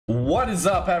What is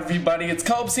up, everybody? It's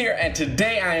Cobes here, and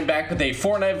today I am back with a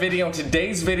Fortnite video. In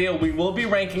today's video, we will be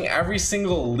ranking every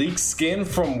single leaked skin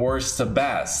from worst to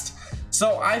best.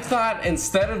 So I thought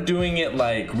instead of doing it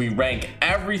like we rank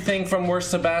everything from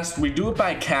worst to best, we do it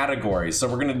by category. So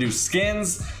we're gonna do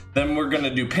skins, then we're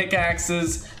gonna do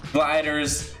pickaxes,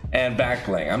 gliders, and back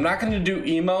bling. I'm not going to do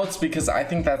emotes because I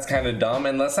think that's kind of dumb.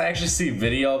 Unless I actually see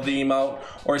video of the emote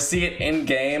or see it in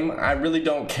game, I really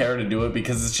don't care to do it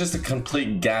because it's just a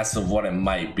complete guess of what it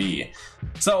might be.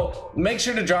 So make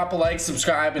sure to drop a like,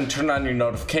 subscribe, and turn on your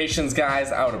notifications,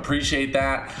 guys. I would appreciate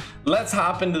that. Let's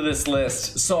hop into this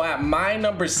list. So at my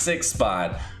number 6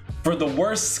 spot for the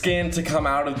worst skin to come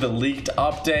out of the leaked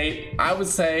update, I would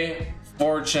say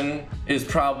Fortune is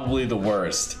probably the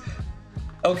worst.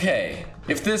 Okay,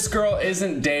 if this girl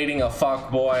isn't dating a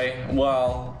fuckboy,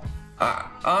 well,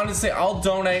 honestly, I'll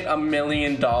donate $1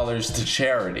 million to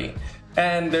charity.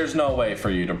 And there's no way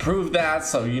for you to prove that,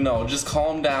 so just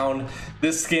calm down.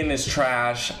 This skin is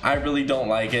trash. I really don't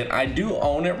like it. I do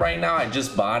own it right now. I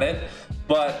just bought it.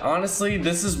 But honestly,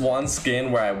 this is one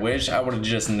skin where I wish I would have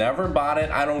just never bought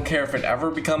it. I don't care if it ever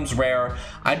becomes rare.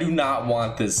 I do not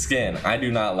want this skin. I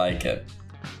do not like it.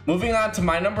 Moving on to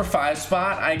my number 5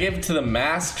 spot, I gave it to the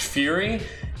Masked Fury,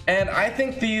 and I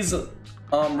think these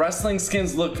wrestling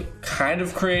skins look kind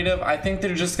of creative. I think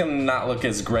they're just gonna not look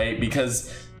as great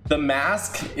because the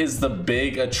mask is the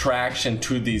big attraction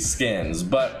to these skins,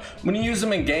 but when you use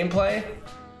them in gameplay,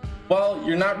 well,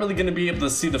 you're not really gonna be able to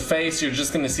see the face, you're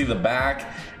just gonna see the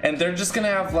back, and they're just gonna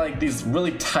have like these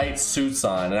really tight suits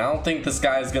on, and I don't think this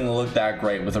guy is gonna look that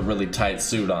great with a really tight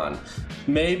suit on.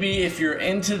 Maybe if you're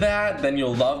into that, then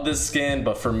you'll love this skin,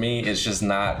 but for me, it's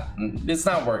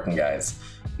not working, guys.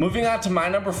 Moving on to my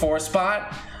number 4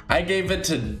 spot, I gave it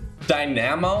to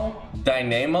Dynamo.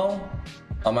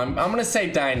 I'm gonna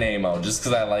say Dynamo just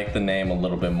because I like the name a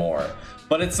little bit more.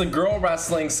 But it's a girl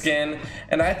wrestling skin,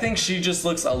 and I think she just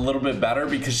looks a little bit better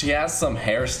because she has some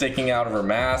hair sticking out of her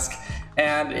mask.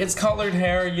 And it's colored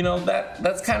hair,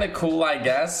 that's kind of cool, I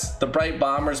guess. The bright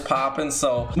bomber's popping.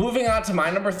 So moving on to my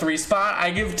number 3 spot,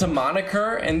 I give it to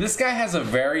Moniker, and this guy has a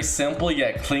very simple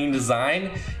yet clean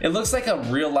design. It looks like a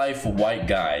real life white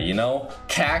guy,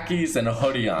 khakis and a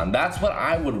hoodie on. That's what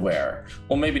I would wear.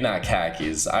 Well, maybe not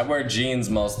khakis. I wear jeans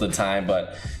most of the time,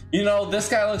 but this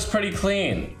guy looks pretty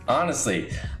clean,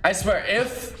 honestly. I swear,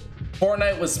 if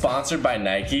Fortnite was sponsored by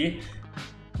Nike,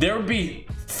 there would be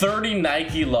 30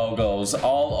 Nike logos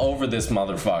all over this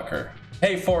motherfucker.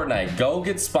 Hey Fortnite, go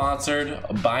get sponsored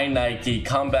by Nike,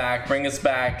 come back, bring us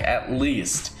back at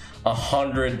least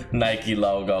 100 Nike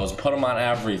logos, put them on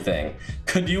everything.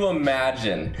 Could you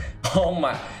imagine? Oh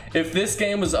my, if this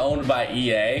game was owned by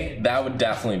EA, that would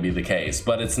definitely be the case,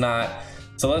 but it's not.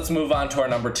 So let's move on to our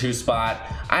number 2 spot.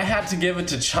 I had to give it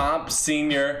to Chomp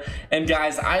Sr. And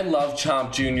guys, I love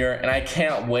Chomp Jr. and I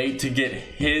can't wait to get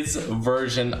his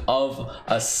version of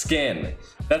a skin.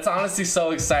 That's honestly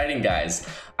so exciting, guys.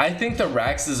 I think the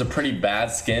Rex is a pretty bad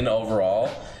skin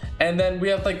overall. And then we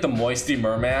have like the Moisty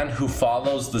Merman who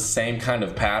follows the same kind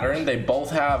of pattern. They both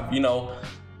have,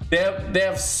 they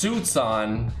have suits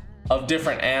on of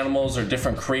different animals or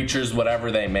different creatures,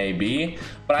 whatever they may be.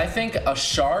 But I think a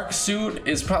shark suit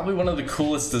is probably one of the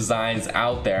coolest designs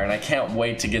out there, and I can't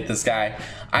wait to get this guy.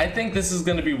 I think this is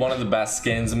going to be one of the best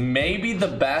skins, maybe the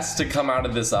best to come out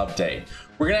of this update.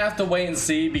 We're gonna have to wait and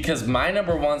see because my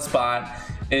number 1 spot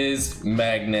is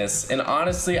Magnus, and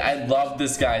honestly, I love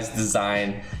this guy's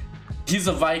design. He's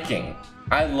a Viking.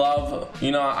 I love,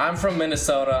 I'm from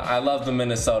Minnesota. I love the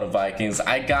Minnesota Vikings.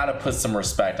 I gotta put some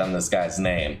respect on this guy's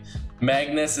name.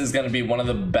 Magnus is gonna be one of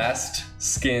the best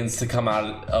skins to come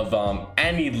out of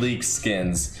any leaked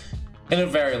skins in a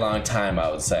very long time,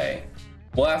 I would say.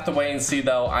 We'll have to wait and see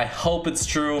though. I hope it's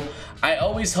true. I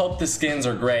always hope the skins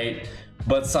are great,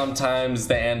 but sometimes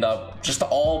they end up just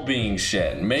all being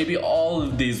shit. Maybe all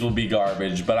of these will be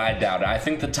garbage, but I doubt it. I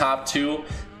think the top 2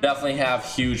 definitely have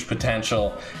huge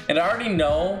potential, and I already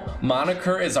know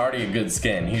Moniker is already a good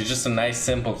skin. He's just a nice,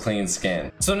 simple, clean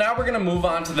skin. So now we're gonna move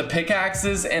on to the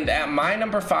pickaxes, and at my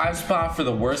number 5 spot for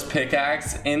the worst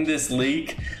pickaxe in this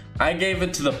leak, I gave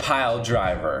it to the Pile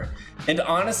Driver. And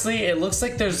honestly, it looks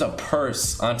like there's a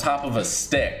purse on top of a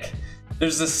stick.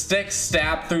 There's a stick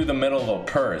stabbed through the middle of a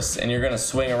purse, and you're gonna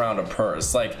swing around a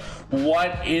purse. Like,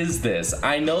 what is this?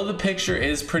 I know the picture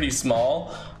is pretty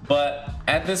small, but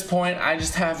at this point, I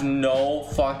just have no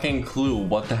fucking clue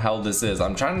what the hell this is.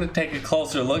 I'm trying to take a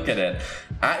closer look at it.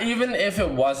 Even if it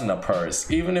wasn't a purse,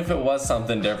 even if it was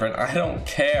something different, I don't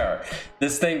care.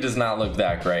 This thing does not look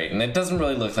that great, and it doesn't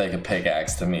really look like a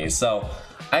pickaxe to me. So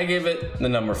I gave it the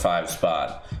number 5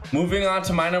 spot. Moving on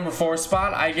to my number 4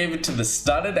 spot, I gave it to the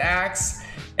studded axe.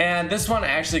 And this one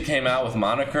actually came out with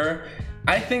Moniker.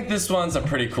 I think this one's a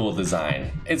pretty cool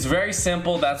design. It's very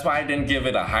simple, that's why I didn't give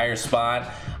it a higher spot.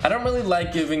 I don't really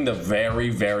like giving the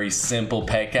very simple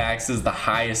pickaxes the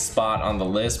highest spot on the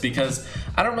list because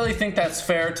I don't really think that's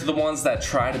fair to the ones that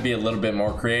try to be a little bit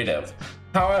more creative.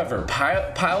 However,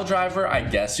 Pile Driver, I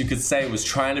guess you could say, was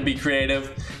trying to be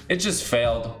creative. It just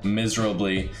failed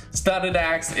miserably. Studded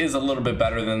Axe is a little bit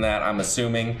better than that, I'm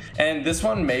assuming. And this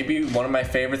one may be one of my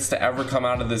favorites to ever come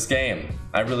out of this game.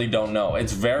 I really don't know.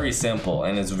 It's very simple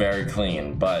and it's very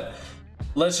clean, but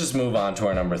let's just move on to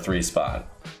our number 3 spot.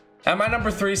 At my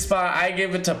number 3 spot, I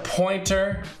gave it to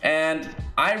Pointer, and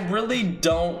I really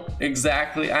don't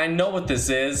exactly, I know what this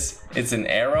is. It's an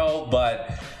arrow,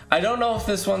 but I don't know if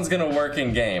this one's gonna work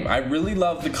in game. I really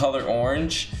love the color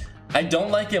orange. I don't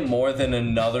like it more than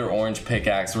another orange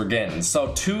pickaxe we're getting.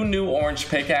 So 2 new orange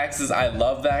pickaxes, I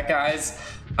love that, guys.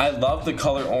 I love the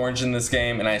color orange in this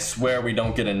game, and I swear we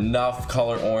don't get enough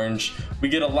color orange. We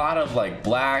get a lot of like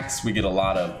blacks, we get a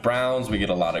lot of browns, we get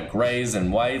a lot of grays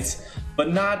and whites,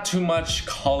 but not too much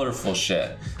colorful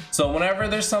shit. So whenever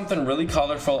there's something really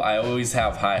colorful, I always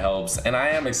have high hopes, and I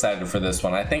am excited for this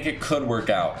one. I think it could work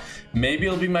out. Maybe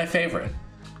it'll be my favorite.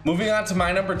 Moving on to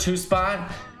my number 2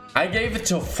 spot, I gave it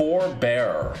to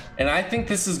Forebearer, and I think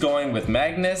this is going with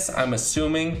Magnus, I'm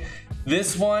assuming.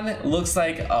 This one looks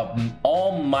like a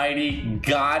almighty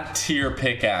god tier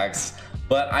pickaxe,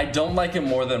 but I don't like it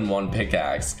more than one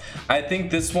pickaxe. I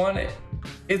think this one,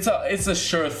 it's a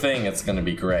sure thing it's gonna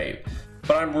be great.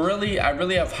 But I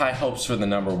really have high hopes for the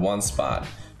number 1 spot.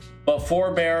 But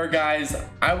Forebearer, guys,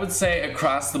 I would say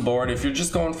across the board, if you're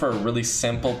just going for a really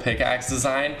simple pickaxe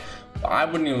design, I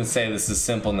wouldn't even say this is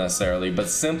simple necessarily, but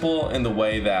simple in the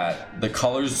way that the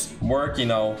colors work. You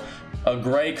know, a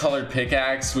gray colored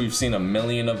pickaxe, we've seen a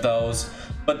million of those,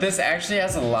 but this actually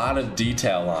has a lot of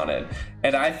detail on it.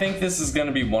 And I think this is going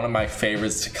to be one of my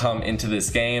favorites to come into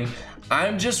this game.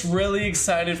 I'm just really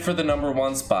excited for the number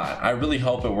 1 spot. I really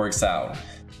hope it works out.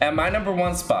 At my number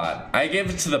 1 spot, I gave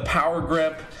it to the Power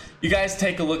Grip. You guys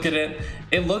take a look at it.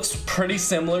 It looks pretty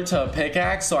similar to a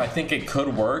pickaxe, so I think it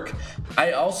could work.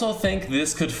 I also think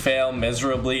this could fail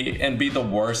miserably and be the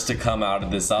worst to come out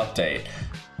of this update.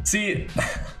 See,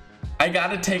 I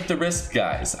gotta take the risk,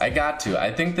 guys. I got to.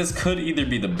 I think this could either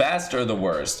be the best or the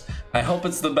worst. I hope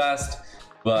it's the best,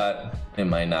 but it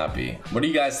might not be. What do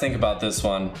you guys think about this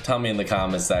one? Tell me in the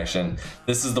comment section.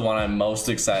 This is the one I'm most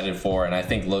excited for and I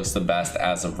think looks the best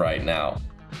as of right now.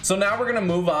 So now we're gonna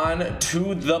move on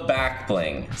to the back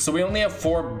bling. So we only have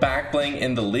 4 back bling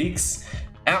in the leaks.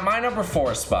 At my number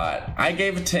 4 spot, I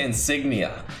gave it to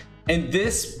Insignia. And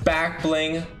this back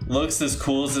bling looks as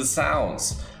cool as it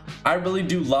sounds. I really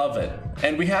do love it.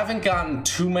 And we haven't gotten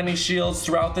too many shields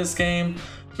throughout this game.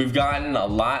 We've gotten a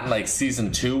lot in like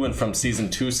season 2 and from season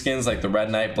 2 skins like the Red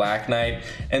Knight, Black Knight,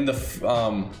 and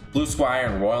the Blue Squire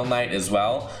and Royal Knight as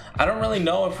well. I don't really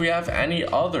know if we have any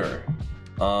other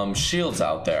shields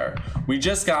out there. We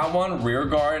just got one, Rear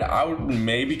Guard. I would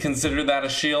maybe consider that a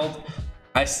shield.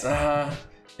 But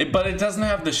it doesn't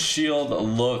have the shield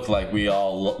look like we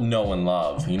all know and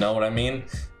love. You know what I mean?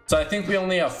 So I think we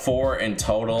only have 4 in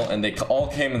total, and they all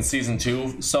came in season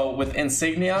 2. So with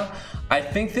Insignia, I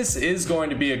think this is going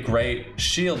to be a great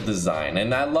shield design,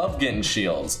 and I love getting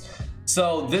shields.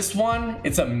 So this one,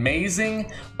 it's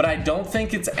amazing, but I don't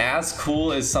think it's as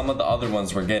cool as some of the other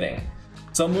ones we're getting.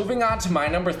 So moving on to my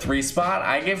number 3 spot,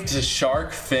 I give it to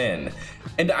Shark Fin.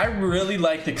 And I really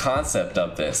like the concept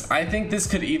of this. I think this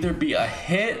could either be a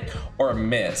hit or a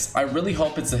miss. I really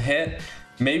hope it's a hit.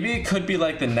 Maybe it could be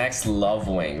like the next Love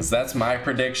Wings. That's my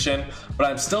prediction, but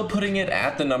I'm still putting it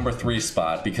at the number 3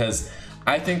 spot because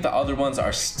I think the other ones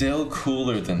are still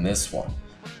cooler than this one.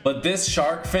 But this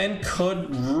Shark Fin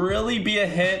could really be a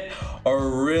hit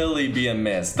or really be a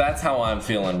miss. That's how I'm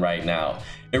feeling right now.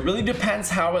 It really depends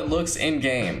how it looks in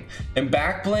game. In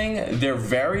back bling, they're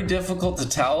very difficult to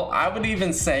tell. I would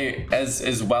even say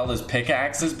as well as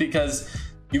pickaxes because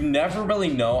you never really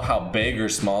know how big or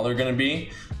small they're gonna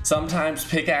be. Sometimes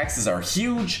pickaxes are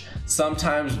huge,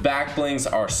 sometimes back blings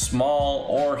are small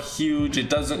or huge. It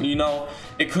doesn't, you know,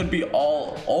 it could be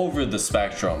all over the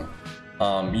spectrum.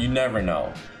 You never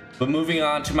know. But moving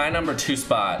on to my number 2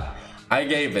 spot, I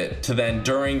gave it to the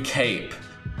Enduring Cape,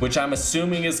 which I'm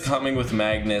assuming is coming with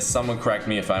Magnus. Someone correct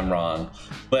me if I'm wrong.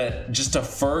 But just a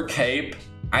fur cape,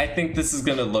 I think this is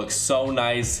gonna look so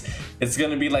nice. It's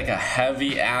gonna be like a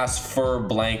heavy ass fur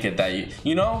blanket that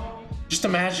you know, just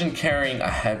imagine carrying a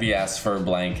heavy ass fur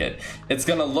blanket. It's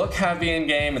gonna look heavy in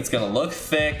game, it's gonna look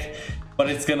thick, but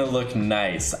it's gonna look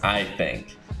nice, I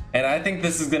think. And I think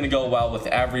this is gonna go well with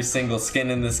every single skin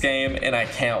in this game, and I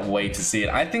can't wait to see it.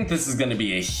 I think this is gonna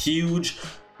be a huge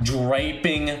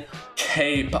draping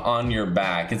cape on your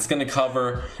back. It's gonna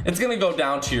go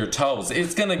down to your toes.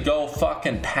 It's gonna go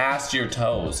fucking past your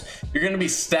toes. You're gonna be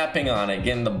stepping on it,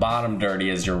 getting the bottom dirty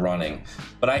as you're running.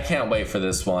 But I can't wait for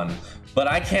this one. But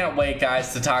I can't wait,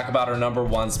 guys, to talk about our number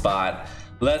 1 spot.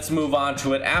 Let's move on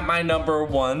to it. At my number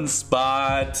 1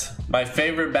 spot, my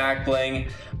favorite back bling,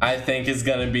 I think, is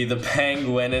gonna be the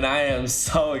penguin, and I am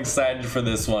so excited for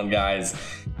this one, guys.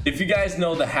 If you guys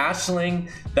know the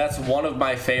hatchling, that's one of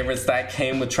my favorites that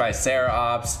came with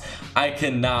Triceratops. I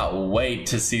cannot wait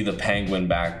to see the penguin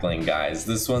back bling, guys.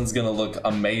 This one's gonna look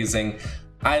amazing.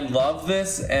 I love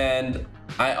this, and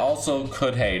I also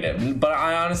could hate it, but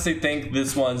I honestly think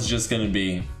this one's just gonna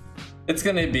be, it's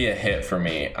gonna be a hit for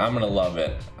me. I'm gonna love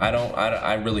it.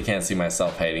 I really can't see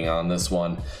myself hating on this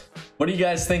one. What do you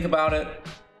guys think about it?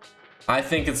 I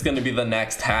think it's going to be the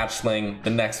next hatchling,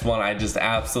 the next one I just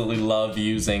absolutely love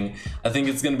using. I think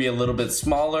it's going to be a little bit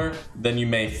smaller than you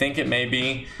may think it may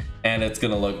be, and it's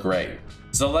going to look great.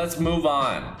 So let's move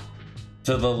on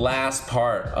to the last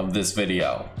part of this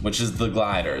video, which is the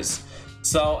gliders.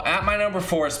 So at my number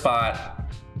 4 spot,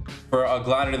 for a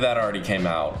glider that already came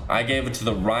out, I gave it to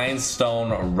the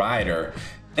Rhinestone Rider.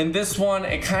 And this one,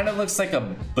 it kind of looks like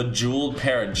a bejeweled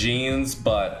pair of jeans,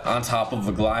 but on top of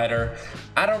a glider.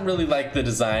 I don't really like the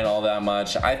design all that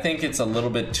much. I think it's a little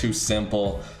bit too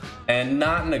simple, and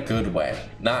not in a good way.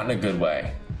 Not in a good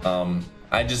way.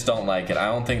 I just don't like it.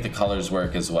 I don't think the colors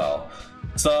work as well.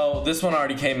 So this one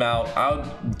already came out. I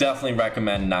would definitely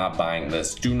recommend not buying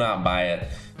this. Do not buy it.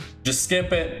 Just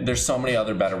skip it. There's so many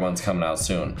other better ones coming out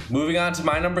soon. Moving on to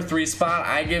my number 3 spot,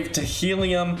 I give it to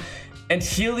Helium. And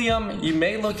Helium, you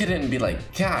may look at it and be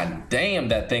like, God damn,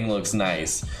 that thing looks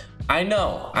nice. I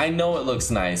know it looks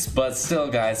nice, but still,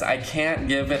 guys, I can't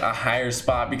give it a higher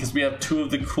spot because we have 2 of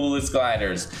the coolest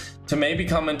gliders to maybe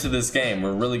come into this game.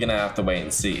 We're really gonna have to wait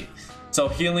and see. So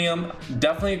Helium,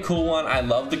 definitely a cool one. I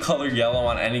love the color yellow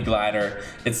on any glider.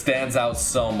 It stands out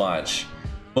so much.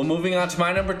 But moving on to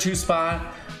my number 2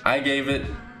 spot, I gave it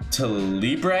to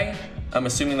Libre. I'm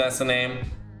assuming that's the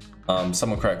name.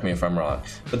 Someone correct me if I'm wrong,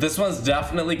 but this one's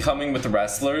definitely coming with the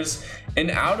wrestlers.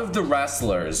 And out of the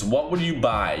wrestlers, what would you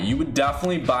buy? You would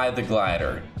definitely buy the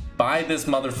glider. Buy this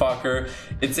motherfucker.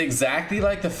 It's exactly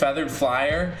like the Feathered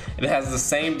Flyer. It has the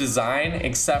same design,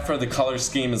 except for the color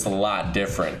scheme is a lot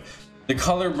different. The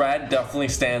color red definitely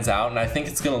stands out, and I think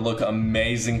it's gonna look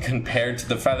amazing compared to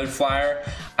the Feathered Flyer.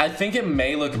 I think it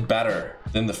may look better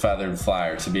than the Feathered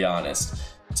Flyer, to be honest.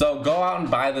 So go out and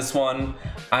buy this one.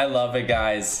 I love it,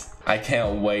 guys. I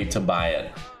can't wait to buy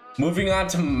it. Moving on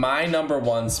to my number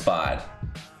 1 spot,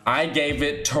 I gave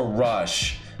it to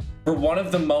Rush for one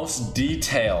of the most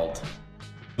detailed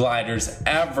gliders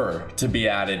ever to be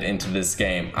added into this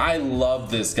game. I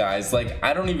love this, guys. Like,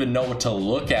 I don't even know what to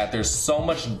look at. There's so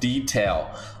much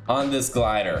detail on this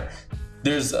glider.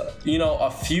 There's, you know, a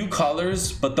few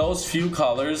colors, but those few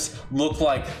colors look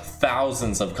like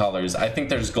thousands of colors. I think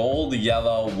there's gold,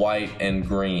 yellow, white, and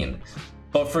green.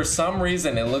 But for some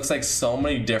reason, it looks like so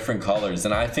many different colors.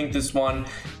 And I think this one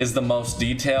is the most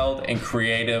detailed and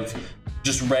creative,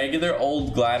 just regular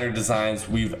old glider designs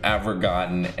we've ever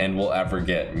gotten and will ever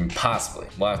get. Possibly.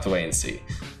 We'll have to wait and see.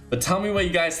 But tell me what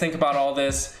you guys think about all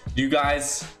this. Do you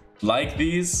guys like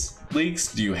these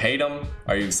leaks? Do you hate them?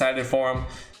 Are you excited for them?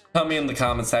 Tell me in the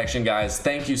comment section, guys.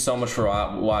 Thank you so much for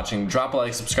watching. Drop a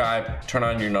like, subscribe, turn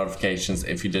on your notifications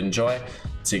if you did enjoy.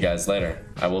 See you guys later.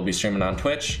 I will be streaming on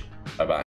Twitch. Bye-bye.